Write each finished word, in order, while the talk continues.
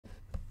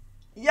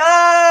Yo!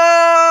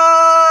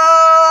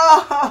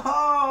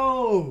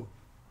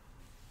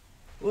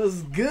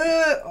 What's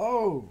good?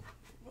 Oh,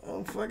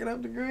 I'm fucking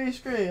up the green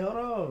screen. Hold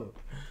on.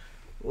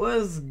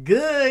 What's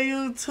good,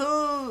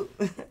 YouTube?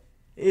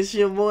 It's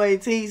your boy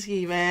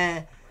T-Ski,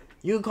 man.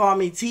 You call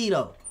me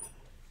Tito.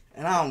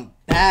 And I'm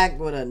back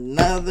with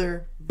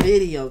another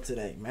video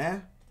today,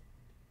 man.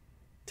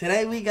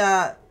 Today we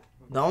got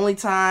the only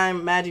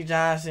time Magic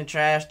Johnson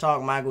trash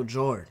talk Michael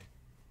Jordan.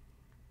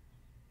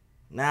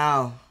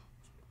 Now,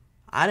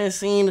 I done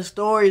seen the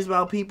stories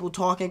about people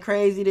talking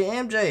crazy to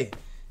MJ,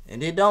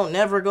 and it don't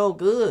never go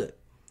good.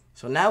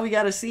 So now we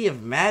got to see if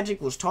Magic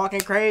was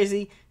talking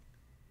crazy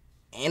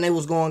and it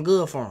was going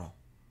good for him.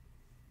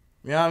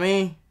 You know what I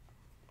mean?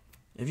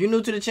 If you're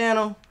new to the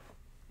channel,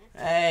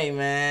 hey,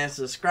 man,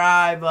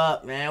 subscribe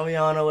up, man. We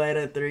on the way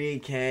to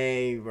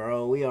 3K,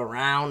 bro. We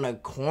around the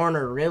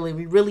corner, really.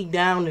 We really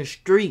down the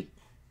street.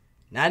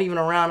 Not even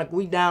around,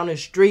 we down the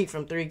street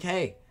from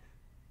 3K.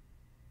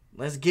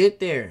 Let's get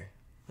there.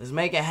 Let's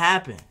make it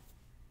happen.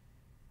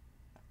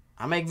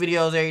 I make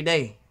videos every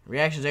day.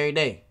 Reactions every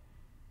day.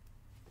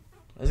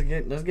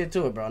 Let's get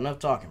to it, bro. Enough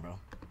talking, bro.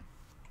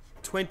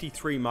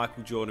 23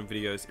 Michael Jordan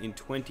videos in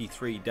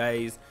 23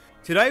 days.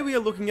 Today we are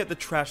looking at the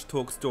trash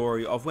talk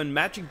story of when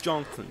Magic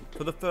Johnson,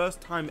 for the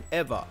first time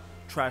ever,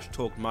 trash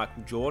talked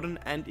Michael Jordan,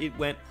 and it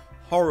went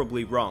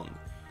horribly wrong.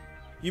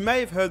 You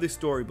may have heard this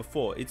story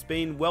before. It's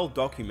been well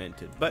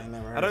documented, but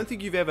I don't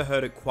think you've ever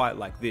heard it quite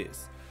like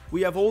this.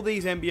 We have all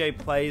these NBA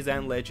players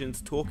and legends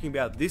talking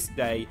about this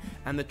day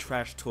and the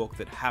trash talk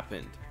that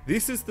happened.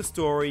 This is the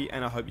story,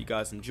 and I hope you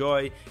guys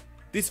enjoy.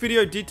 This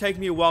video did take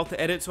me a while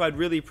to edit, so I'd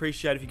really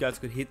appreciate if you guys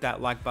could hit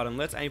that like button.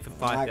 Let's aim for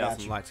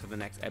 5,000 likes for the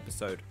next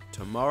episode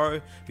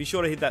tomorrow. Be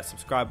sure to hit that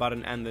subscribe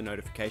button and the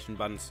notification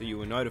button so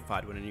you are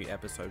notified when a new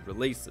episode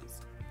releases.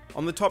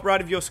 On the top right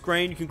of your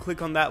screen, you can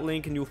click on that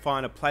link and you'll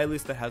find a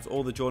playlist that has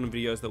all the Jordan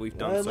videos that we've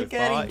done so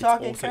far. It's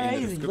also in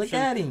the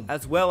description,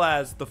 as well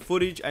as the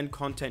footage and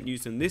content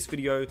used in this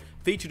video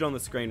featured on the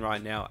screen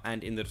right now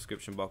and in the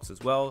description box as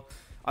well.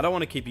 I don't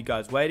want to keep you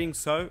guys waiting,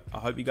 so I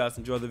hope you guys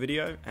enjoy the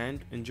video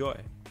and enjoy.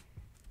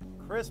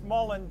 Chris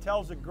Mullin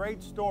tells a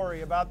great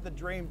story about the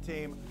Dream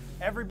Team.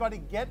 Everybody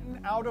getting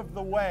out of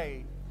the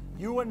way.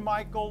 You and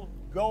Michael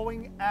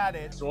going at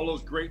it. So all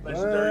those great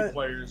legendary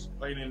players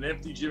playing in an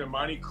empty gym in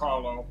Monte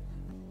Carlo,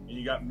 and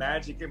you got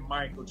Magic and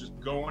Michael just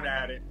going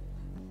at it,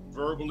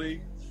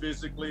 verbally,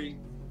 physically.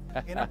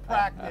 In a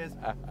practice,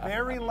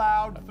 very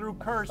loud through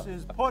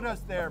curses. Put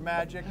us there,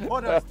 Magic,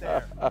 put us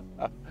there.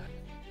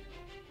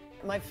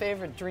 My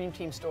favorite Dream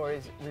Team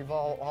stories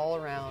revolve all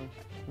around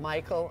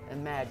Michael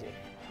and Magic.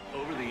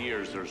 Over the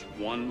years, there's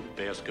one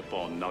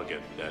basketball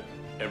nugget that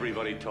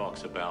everybody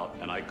talks about,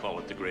 and I call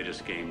it the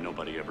greatest game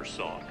nobody ever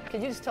saw.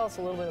 Could you just tell us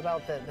a little bit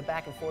about the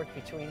back and forth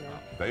between them?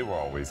 They were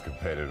always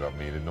competitive, I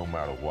mean, and no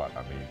matter what.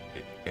 I mean,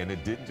 and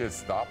it didn't just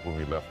stop when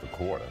we left the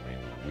court.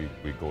 I mean,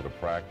 we go to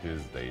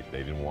practice, they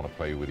didn't want to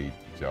play with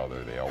each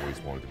other. They always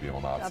wanted to be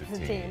on opposite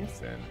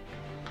teams. And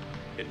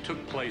it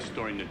took place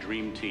during the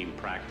Dream Team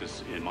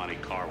practice in Monte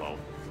Carlo.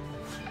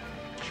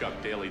 Chuck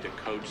Daly, the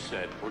coach,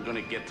 said, we're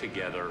going to get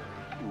together,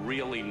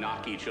 really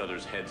knock each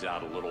other's heads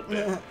out a little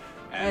bit.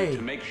 And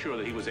to make sure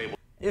that he was able.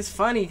 It's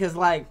funny because,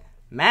 like,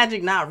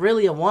 Magic not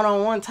really a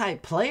one-on-one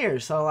type player.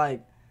 So,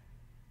 like,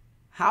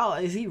 how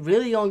is he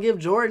really going to give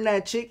Jordan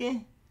that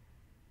chicken?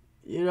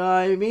 You know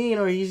what I mean?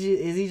 Or is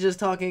he just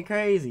talking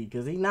crazy?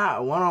 Because he's not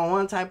a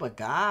one-on-one type of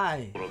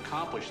guy. To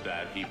accomplish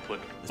that, he put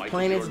Michael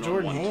playing Jordan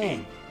Jordan on one hand.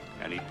 team,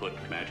 and he put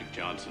Magic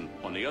Johnson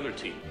on the other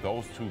team.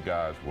 those two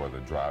guys were the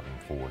driving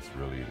force,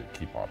 really, to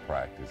keep our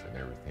practice and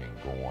everything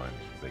going.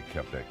 They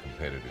kept that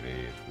competitive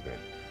edge with that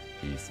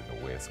East and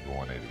the West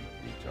going at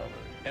each other.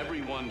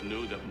 Everyone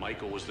knew that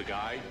Michael was the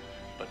guy,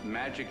 but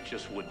Magic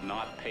just would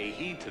not pay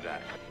heed to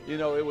that. You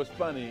know, it was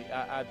funny.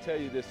 I'll tell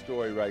you this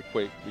story right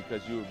quick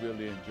because you would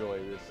really enjoy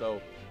this.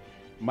 So,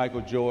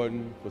 Michael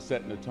Jordan was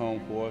setting the tone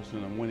for us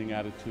in a winning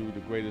attitude, the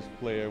greatest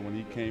player. When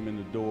he came in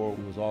the door,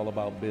 it was all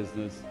about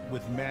business.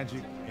 With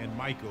Magic and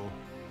Michael,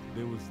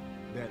 there was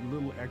that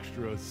little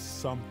extra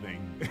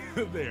something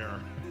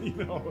there, you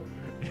know,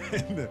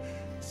 and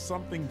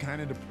something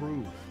kind of to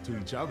prove to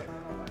each other.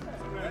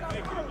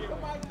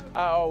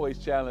 I always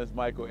challenged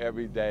Michael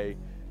every day,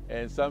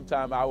 and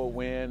sometimes I would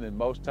win, and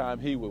most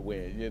times he would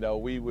win. You know,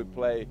 we would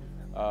play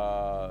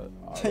a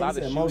lot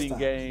of shooting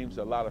games,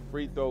 a lot of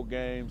free throw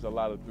games, a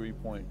lot of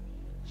three-point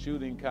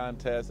shooting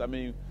contests. I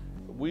mean,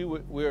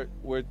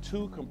 we're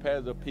two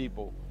competitive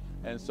people,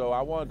 and so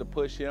I wanted to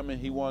push him, and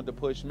he wanted to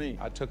push me.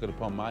 I took it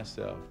upon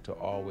myself to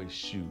always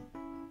shoot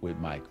with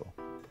Michael.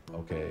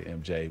 Okay,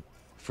 MJ,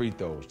 free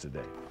throws today.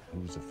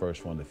 Who's the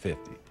first one to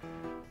 50?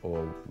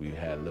 Or we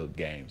had little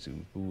games,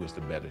 who was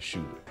the better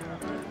shooter.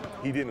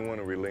 He didn't want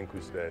to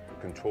relinquish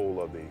that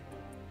control of the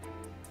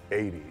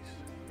 80s,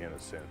 in a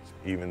sense,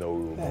 even though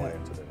we were going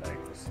into the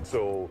 90s.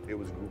 So it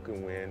was who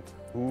can win,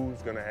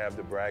 who's going to have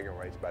the bragging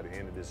rights by the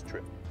end of this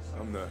trip.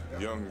 I'm the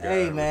young guy.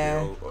 Hey,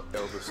 man.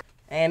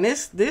 And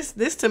this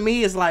to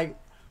me is like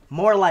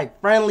more like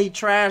friendly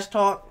trash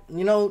talk.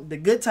 You know, the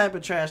good type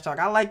of trash talk.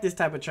 I like this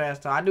type of trash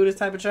talk. I do this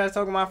type of trash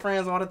talk with my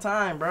friends all the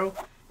time, bro.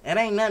 It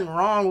ain't nothing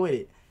wrong with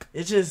it.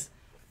 It's just,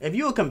 if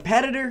you a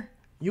competitor,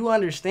 you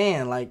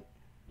understand. Like,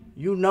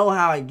 you know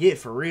how it get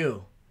for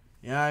real.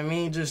 You know what I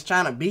mean? Just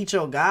trying to beat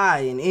your guy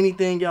in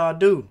anything y'all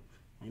do.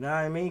 You know what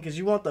I mean? Because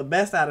you want the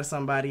best out of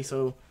somebody,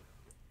 so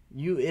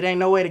it ain't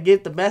no way to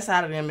get the best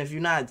out of them if you're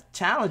not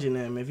challenging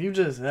them. If you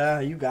just,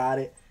 you got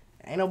it.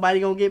 Ain't nobody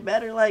gonna get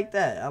better like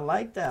that. I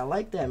like that. I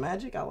like that,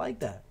 Magic. I like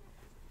that.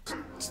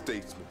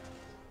 Statesman.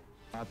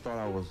 I thought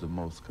I was the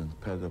most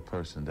competitive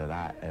person that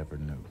I ever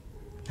knew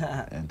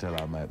until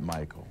I met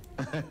Michael.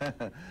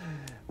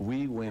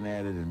 We went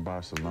at it in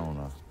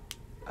Barcelona.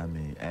 I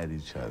mean, at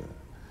each other.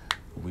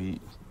 We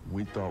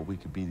thought we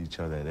could beat each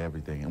other at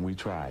everything, and we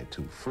tried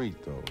to. Free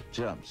throw,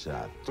 jump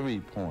shot,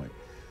 three-point,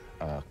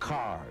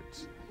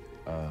 cards,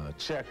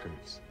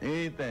 checkers,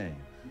 anything.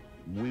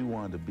 We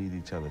wanted to beat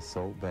each other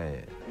so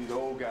bad. These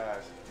old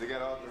guys, they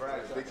got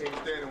arthritis. They can't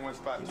stand in one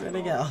spot.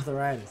 They got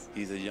arthritis.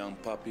 He's a young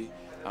puppy.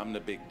 I'm the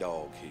big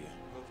dog here.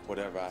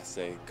 Whatever I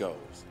say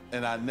goes.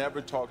 And I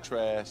never talked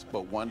trash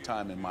but one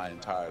time in my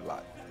entire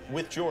life.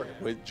 With Jordan?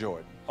 With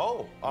Jordan.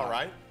 Oh, all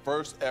right.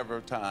 First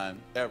ever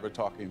time ever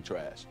talking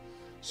trash.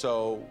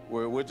 So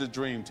we're with the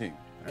Dream Team.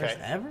 First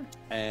ever?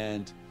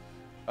 And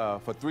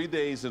for 3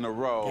 days in a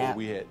row,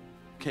 we had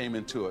came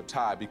into a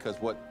tie because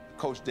what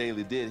Coach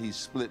Daly did, he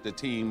split the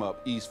team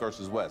up East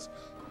versus West.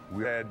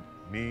 We had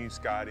me,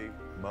 Scotty,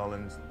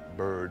 Mullins,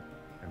 Bird,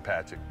 and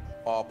Patrick.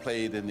 All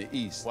played in the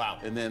East. Wow.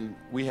 And then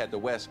we had the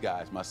West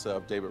guys,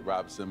 myself, David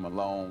Robinson,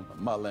 Malone,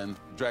 Mullen,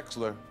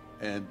 Drexler,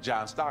 and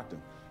John Stockton.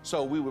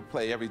 So we would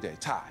play every day,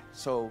 tie.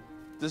 So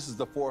this is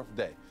the 4th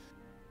day.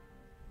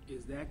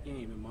 Is that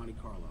game in Monte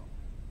Carlo,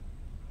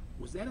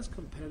 was that as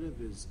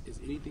competitive as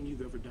anything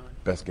you've ever done?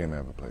 Best game I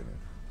ever played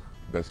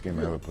in. Best game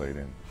I ever played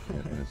in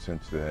the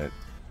sense that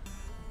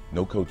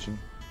no coaching,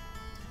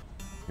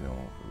 you know,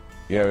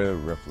 yeah, there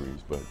were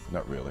referees, but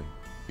not really,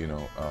 you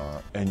know,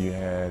 and you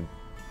had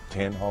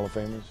 10 Hall of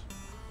Famers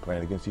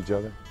playing against each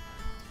other,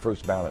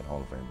 first ballot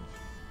Hall of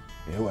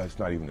Famers. Well, it's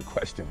not even a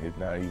question. It's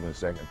not even a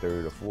second,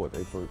 third, or fourth.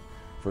 They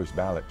first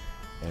ballot,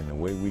 and the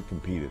way we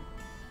competed,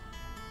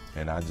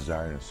 and our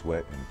desire and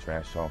sweat and the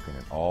trash talking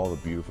and all the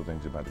beautiful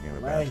things about the game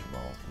of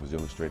basketball was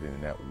illustrated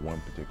in that one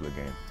particular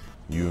game.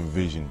 You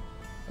envision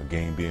a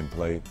game being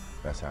played,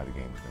 that's how the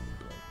game is going to be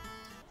played.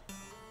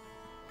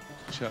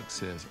 Chuck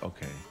says,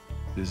 okay,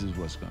 this is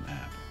what's going to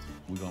happen.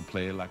 We're going to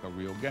play it like a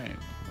real game.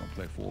 We're going to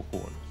play 4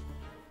 quarters.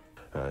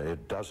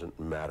 It doesn't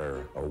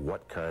matter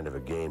what kind of a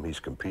game he's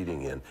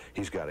competing in.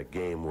 He's got a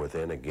game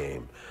within a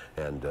game,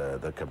 and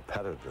the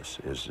competitiveness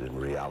is, in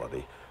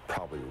reality,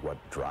 probably what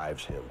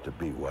drives him to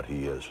be what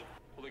he is.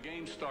 Well, the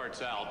game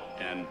starts out,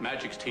 and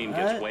Magic's team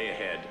gets way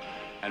ahead,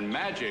 and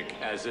Magic,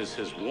 as is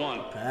his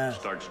wont,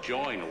 starts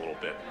jawing a little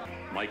bit.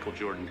 Michael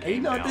Jordan came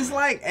you know down. this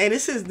like, hey,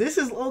 this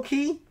is low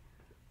key.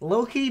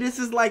 Low key, this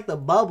is like the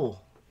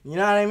bubble. You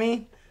know what I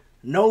mean?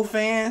 No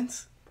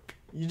fans,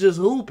 you just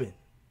hooping.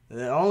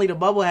 Only the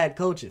bubble had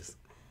coaches.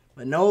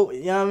 But no,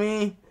 you know what I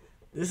mean?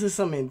 This is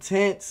some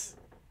intense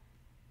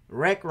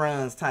rec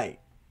runs type.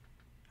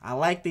 I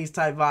like these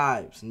type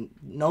vibes.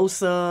 No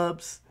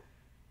subs.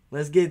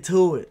 Let's get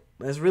to it.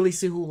 Let's really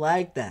see who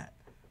like that.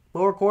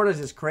 4 quarters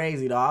is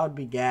crazy, though. I would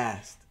be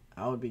gassed.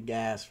 I would be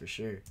gassed for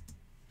sure.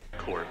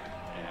 Court,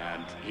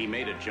 and he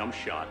made a jump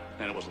shot,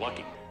 and it was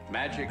lucky.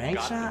 Magic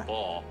got the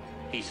ball.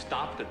 He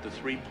stopped at the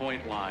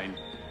 3-point line.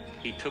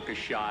 He took a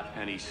shot,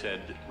 and he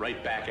said,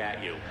 right back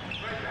at you.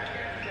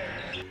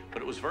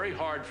 But it was very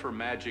hard for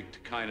Magic to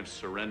kind of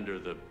surrender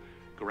the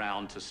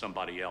ground to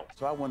somebody else.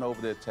 So I went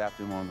over there, tapped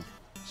him on the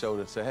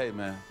shoulder, and said, hey,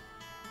 man,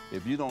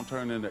 if you don't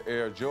turn into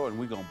Air Jordan,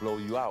 we're going to blow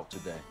you out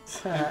today.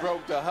 He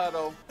broke the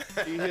huddle.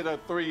 He hit a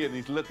 3, and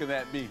he's looking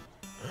at me.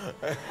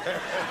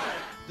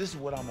 This is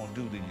what I'm going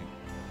to do to you.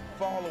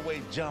 Fall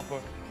away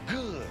jumper.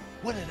 Good.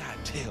 What did I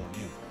tell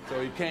you?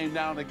 So he came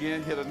down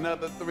again, hit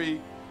another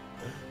 3.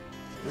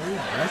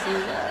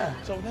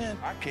 So then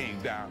I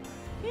came down.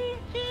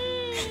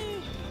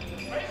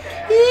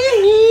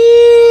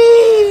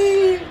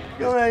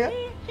 Go back.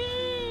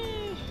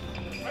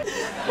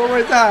 One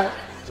more time.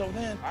 So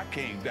then I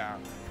came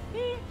down.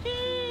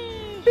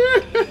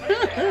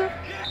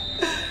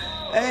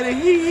 Hey, the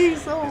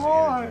he's so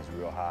hard. His energy is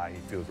real high.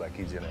 He feels like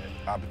he's in an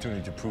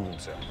opportunity to prove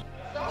himself.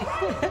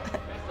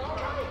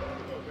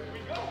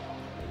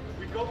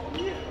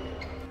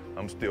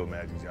 I'm still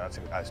Magic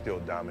Johnson. I still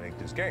dominate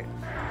this game.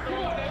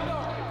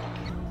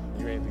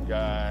 You ain't the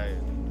guy.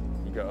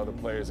 You got other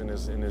players in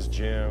this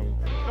gym.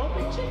 Don't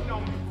be cheating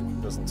on me.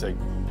 It doesn't take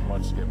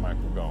much to get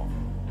Michael going.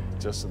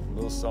 Just a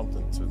little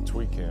something to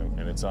tweak him,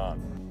 and it's on.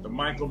 The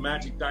Michael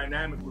Magic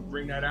dynamic would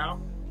bring that out.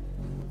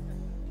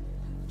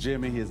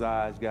 Jimmy, his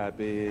eyes got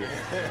big.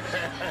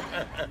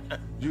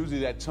 Usually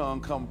that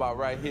tongue come about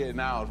right here,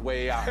 now it's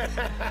way out.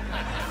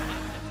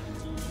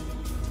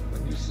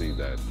 When you see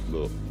that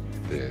look,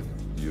 then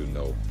you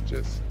know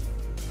just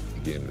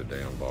give him the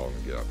damn ball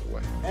and get out the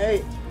way.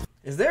 Hey,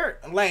 is there,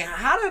 like,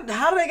 how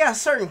do they got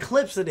certain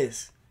clips of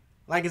this?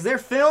 Like, is there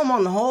film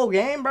on the whole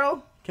game,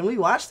 bro? Can we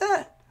watch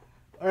that?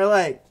 Or,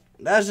 like,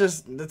 that's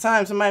just the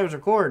time somebody was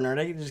recording, or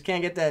they just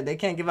can't get that. They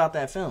can't give out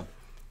that film.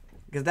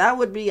 Because that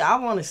would be, I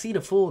want to see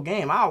the full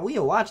game. Y'all want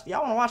to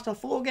watch the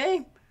full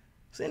game?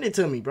 Send it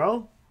to me,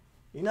 bro.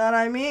 You know what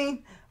I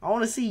mean? I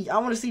want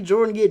to see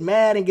Jordan get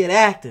mad and get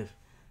active.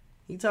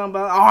 He talking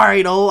about, all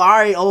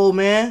right, old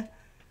man.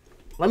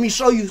 Let me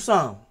show you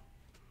something.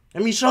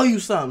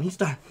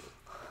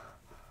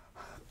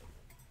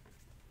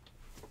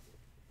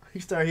 He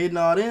start hitting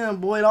all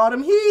them, boy, all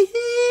them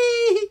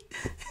hee.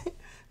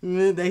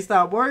 They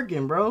stop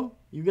working, bro.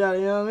 You got it,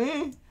 you know what I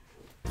mean?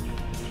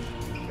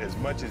 As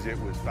much as it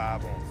was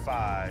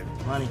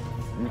 5-on-5, Money.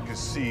 You could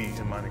see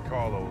in Monte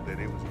Carlo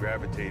that it was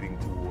gravitating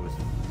towards,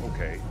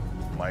 okay,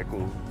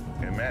 Michael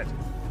and Magic.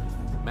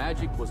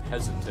 Magic was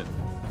hesitant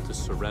to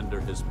surrender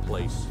his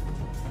place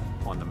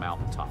on the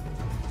mountaintop.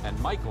 And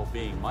Michael,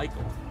 being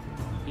Michael,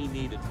 he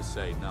needed to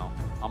say, no,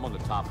 I'm on the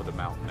top of the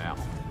mountain now.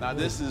 Now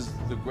this is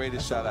the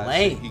greatest shot I've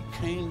seen. He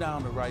came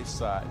down the right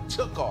side,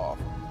 took off.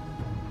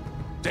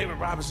 David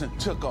Robinson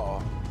took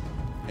off.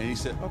 And he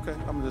said, okay,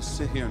 I'm gonna just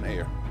sit here in the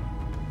air.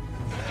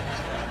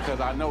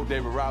 Because I know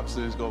David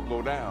Robinson is gonna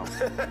go down.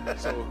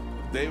 So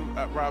David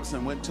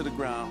Robinson went to the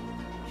ground.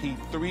 He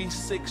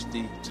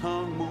 360,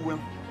 tongue moving,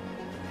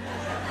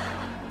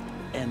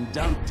 and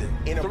dunked it.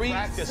 In a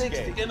practice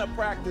game. In a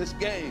practice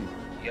game.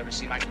 You ever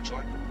see Michael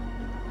Jordan?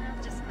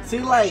 See,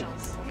 like,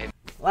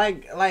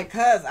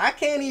 cuz I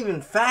can't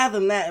even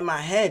fathom that in my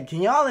head.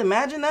 Can y'all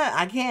imagine that?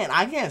 I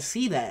can't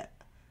see that.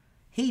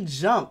 He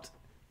jumped.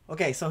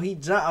 Okay, so he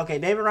jumped. Okay,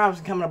 David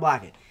Robinson coming to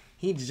block it.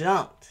 He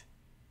jumped.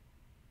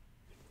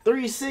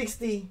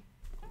 360.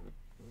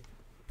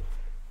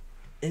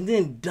 And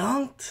then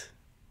dunked.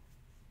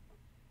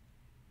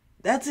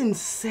 That's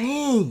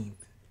insane.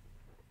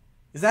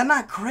 Is that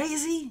not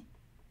crazy?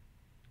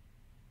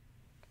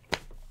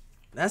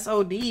 That's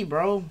OD,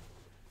 bro.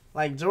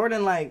 Like,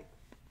 Jordan, like,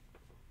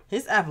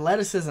 his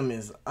athleticism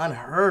is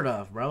unheard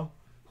of, bro.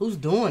 Who's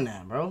doing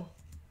that, bro?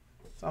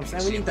 So I'm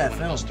saying we need that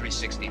film. Those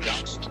 360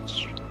 dunks.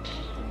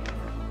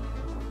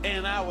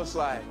 And I was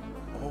like,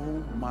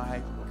 oh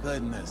my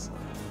goodness.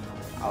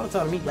 I was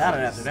telling him he got it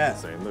after that.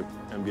 Saying, look,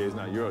 NBA's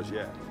not yours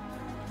yet.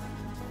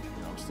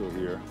 You know, I'm still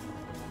here.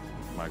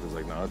 Michael's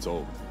like, no, it's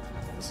over.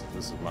 This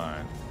is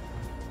mine.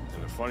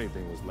 And the funny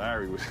thing was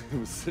Larry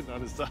was sitting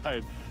on his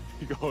side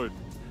going,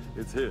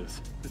 it's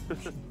his.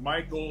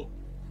 Michael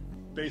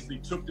basically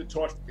took the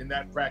torch in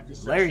that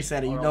practice. Larry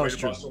said it, you know it's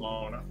true.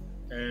 Barcelona,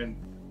 and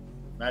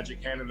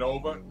Magic handed it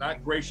over,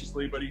 not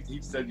graciously, but he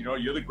said, you know,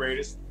 you're the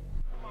greatest.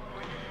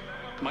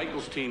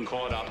 Michael's team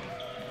caught up.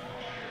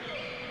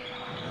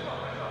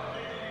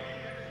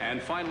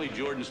 And finally,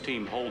 Jordan's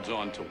team holds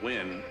on to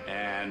win.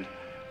 And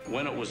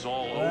when it was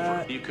all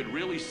over, you could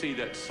really see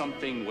that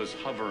something was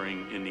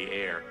hovering in the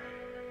air.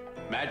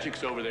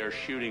 Magic's over there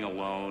shooting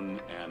alone,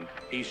 and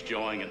he's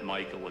jawing at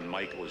Michael, and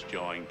Michael is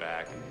jawing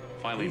back. And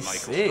finally,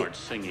 Michael starts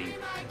singing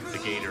the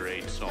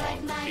Gatorade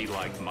song, Be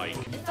Like Mike.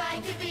 If I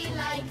could be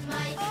like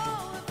Mike.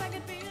 Oh, if I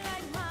could be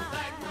like Mike.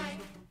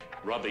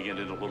 Rubbing it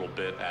in a little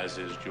bit, as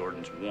is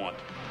Jordan's wont.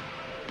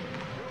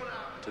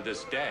 To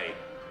this day,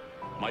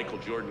 Michael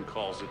Jordan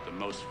calls it the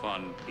most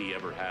fun he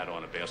ever had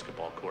on a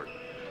basketball court.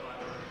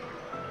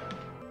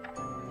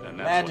 And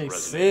that's what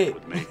resonated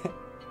with me.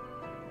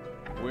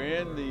 We're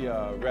in the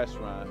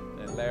restaurant,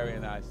 and Larry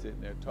and I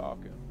sitting there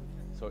talking.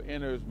 So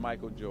enters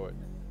Michael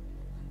Jordan.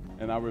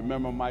 And I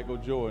remember Michael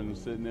Jordan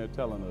sitting there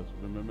telling us,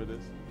 remember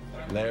this?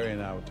 Larry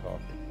and I were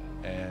talking,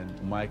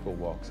 and Michael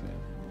walks in.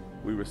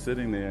 We were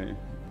sitting there.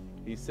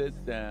 He sits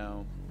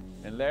down,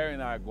 and Larry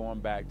and I are going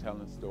back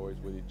telling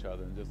stories with each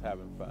other and just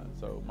having fun.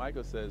 So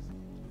Michael says,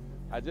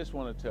 I just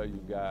want to tell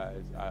you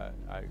guys, I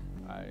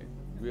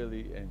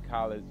really, in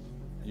college,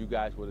 you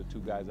guys were the two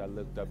guys I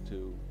looked up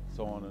to,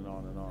 so on and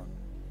on and on.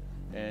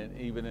 And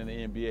even in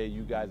the NBA,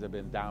 you guys have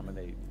been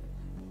dominating.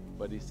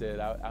 But he said,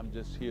 I'm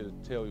just here to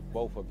tell you,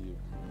 both of you.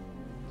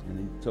 And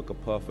he took a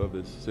puff of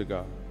his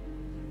cigar.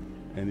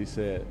 And he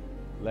said,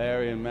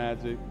 Larry and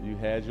Magic, you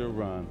had your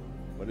run,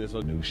 but there's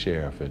a new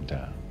sheriff in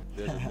town.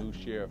 There's a new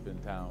sheriff in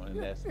town,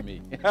 and that's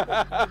me. He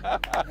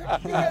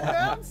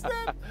announced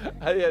it?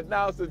 He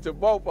announced it to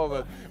both of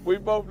us. We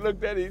both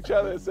looked at each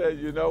other and said,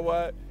 you know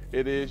what?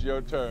 It is your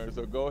turn,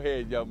 so go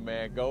ahead, young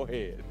man, go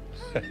ahead.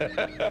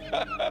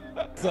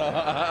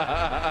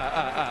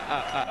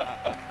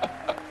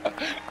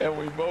 And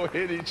we both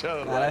hit each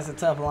other. Nah, that's a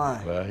tough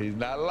line. Well, he's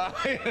not lying.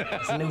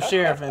 It's a new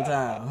sheriff in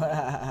town.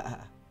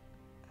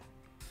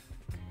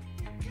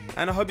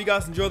 And I hope you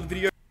guys enjoyed the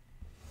video.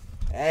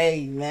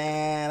 Hey,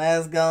 man,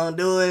 that's gonna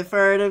do it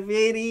for the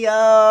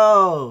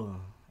video.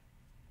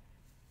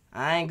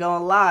 I ain't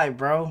gonna lie,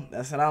 bro.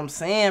 That's what I'm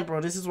saying,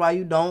 bro. This is why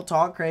you don't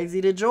talk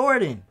crazy to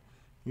Jordan.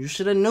 You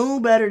should have knew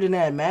better than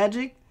that,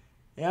 Magic.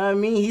 You know what I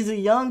mean? He's a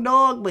young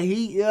dog, but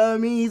you know what I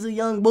mean? He's a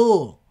young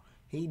bull.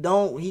 He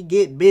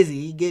get busy,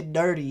 he get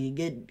dirty, he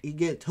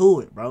get to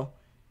it, bro.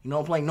 He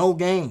don't play no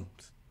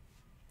games.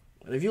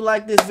 But if you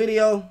like this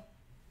video,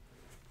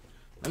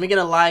 let me get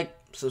a like,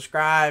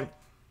 subscribe.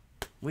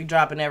 We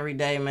dropping every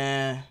day,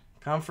 man.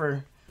 Come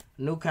for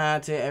new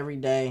content every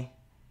day.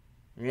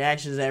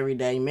 Reactions every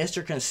day.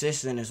 Mr.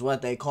 Consistent is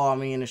what they call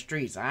me in the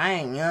streets. I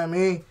ain't, you know what I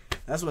mean?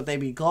 That's what they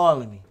be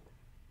calling me.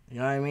 You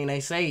know what I mean? They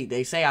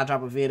say I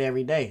drop a vid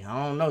every day.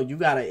 I don't know. You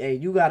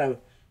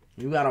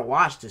gotta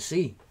watch to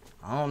see.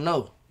 I don't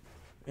know.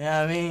 You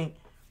know what I mean?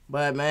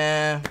 But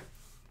man,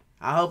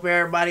 I hope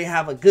everybody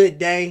have a good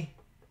day.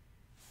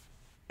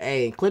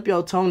 Hey, clip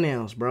your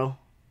toenails, bro.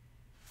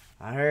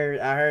 I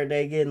heard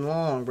they getting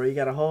long, bro. You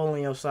got a hole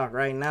in your sock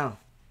right now.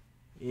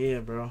 Yeah,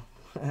 bro.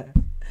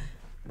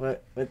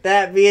 But with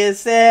that being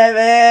said,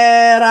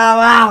 man, I'm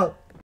out.